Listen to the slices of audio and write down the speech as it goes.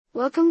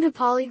Welcome to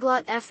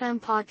Polyglot FM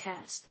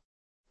podcast.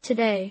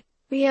 Today,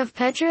 we have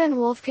Petra and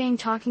Wolfgang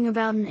talking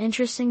about an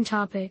interesting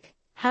topic,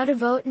 how to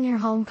vote in your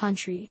home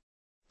country.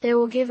 They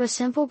will give a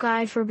simple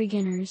guide for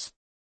beginners.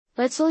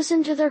 Let's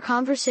listen to their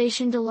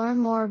conversation to learn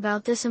more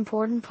about this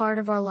important part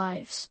of our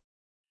lives.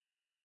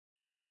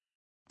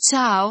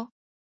 Ciao,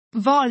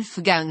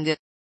 Wolfgang.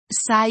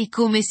 Sai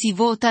come si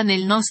vota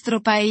nel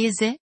nostro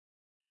paese?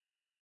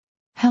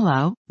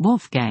 Hello,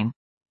 Wolfgang.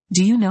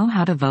 Do you know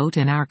how to vote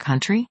in our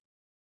country?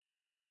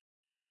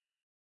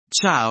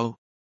 Ciao,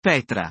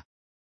 Petra.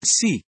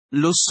 Sì,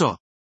 lo so.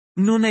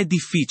 Non è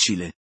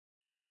difficile.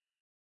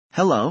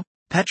 Hello,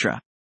 Petra.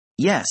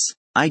 Yes,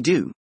 I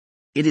do.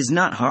 It is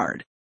not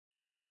hard.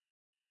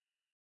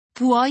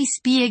 Puoi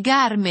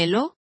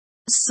spiegarmelo?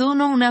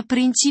 Sono una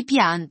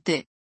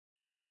principiante.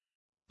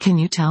 Can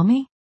you tell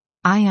me?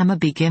 I am a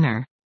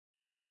beginner.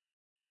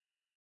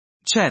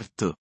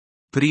 Certo.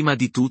 Prima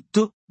di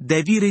tutto,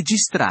 devi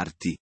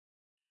registrarti.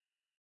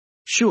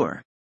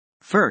 Sure.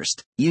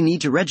 First, you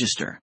need to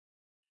register.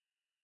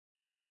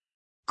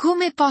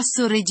 Come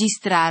posso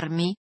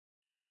registrarmi?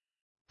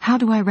 How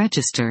do I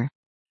register?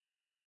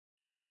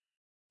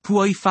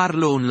 Puoi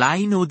farlo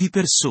online o di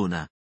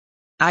persona.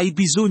 Hai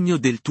bisogno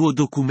del tuo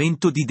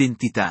documento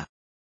d'identità.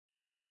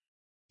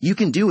 You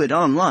can do it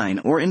online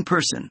or in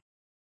person.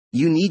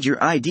 You need your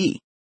ID.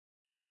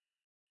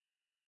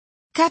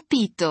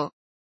 Capito.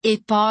 E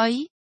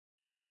poi?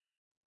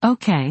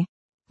 Okay.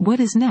 What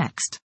is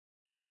next?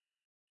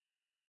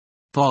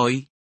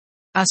 Poi?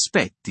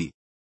 Aspetti.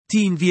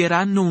 Ti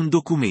invieranno un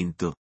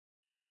documento.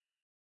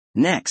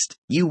 Next,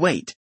 you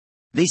wait.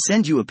 They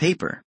send you a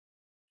paper.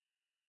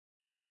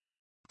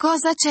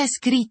 Cosa c'è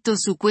scritto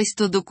su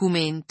questo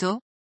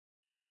documento?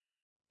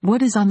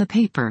 What is on the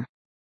paper?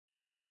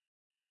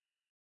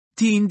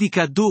 Ti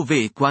indica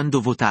dove e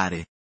quando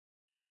votare.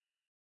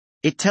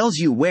 It tells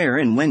you where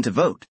and when to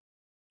vote.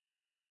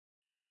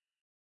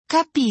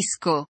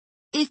 Capisco.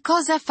 E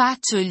cosa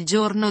faccio il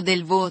giorno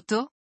del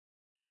voto?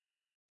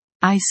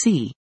 I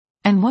see.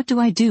 And what do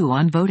I do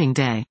on voting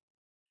day?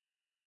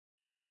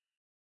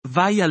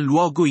 Vai al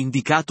luogo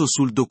indicato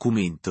sul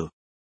documento.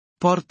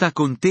 Porta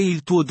con te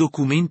il tuo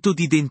documento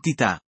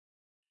d'identità.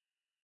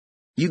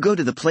 You go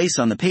to the place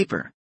on the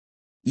paper.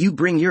 You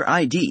bring your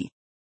ID.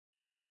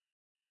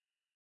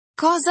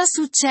 Cosa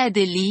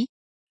succede lì?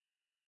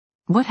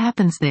 What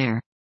happens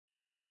there?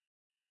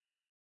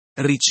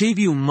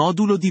 Ricevi un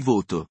modulo di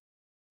voto.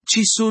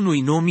 Ci sono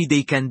i nomi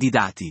dei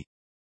candidati.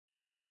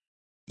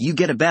 You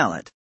get a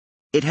ballot.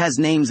 It has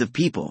names of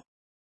people.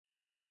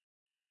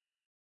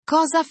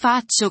 Cosa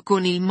faccio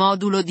con il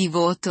modulo di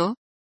voto?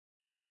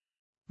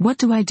 What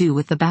do I do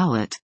with the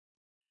ballot?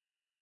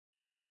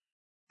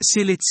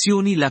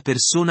 Selezioni la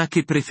persona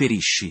che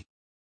preferisci.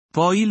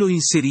 Poi lo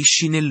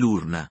inserisci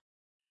nell'urna.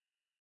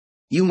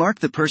 You mark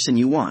the person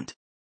you want.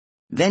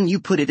 Then you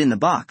put it in the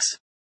box.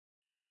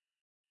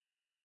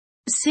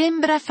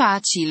 Sembra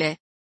facile.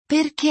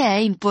 Perché è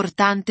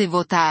importante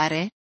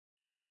votare?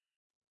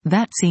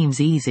 That seems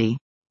easy.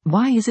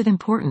 Why is it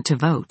important to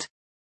vote?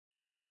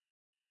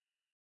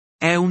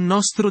 È un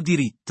nostro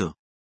diritto.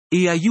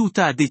 E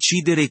aiuta a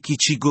decidere chi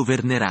ci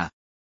governerà.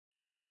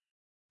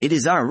 It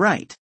is our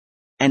right.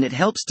 And it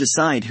helps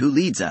decide who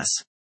leads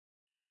us.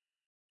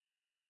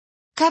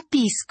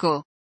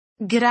 Capisco.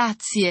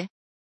 Grazie.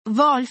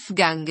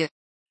 Wolfgang.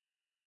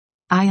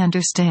 I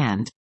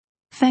understand.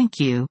 Thank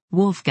you,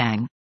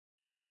 Wolfgang.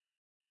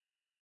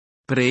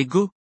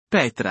 Prego,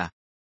 Petra.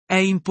 È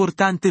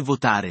importante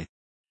votare.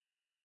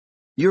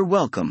 You're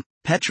welcome,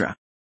 Petra.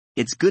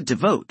 It's good to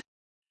vote.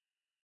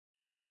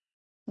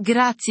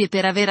 Grazie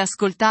per aver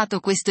ascoltato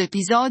questo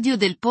episodio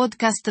del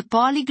podcast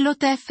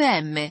Polyglot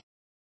FM.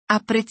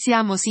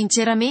 Apprezziamo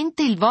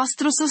sinceramente il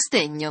vostro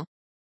sostegno.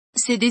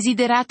 Se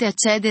desiderate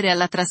accedere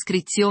alla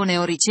trascrizione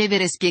o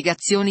ricevere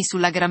spiegazioni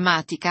sulla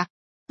grammatica,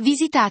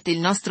 visitate il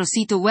nostro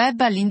sito web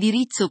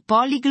all'indirizzo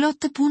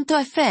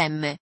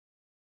polyglot.fm.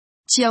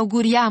 Ci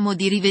auguriamo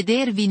di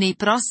rivedervi nei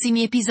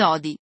prossimi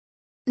episodi.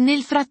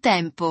 Nel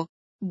frattempo,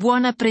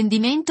 buon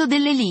apprendimento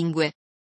delle lingue.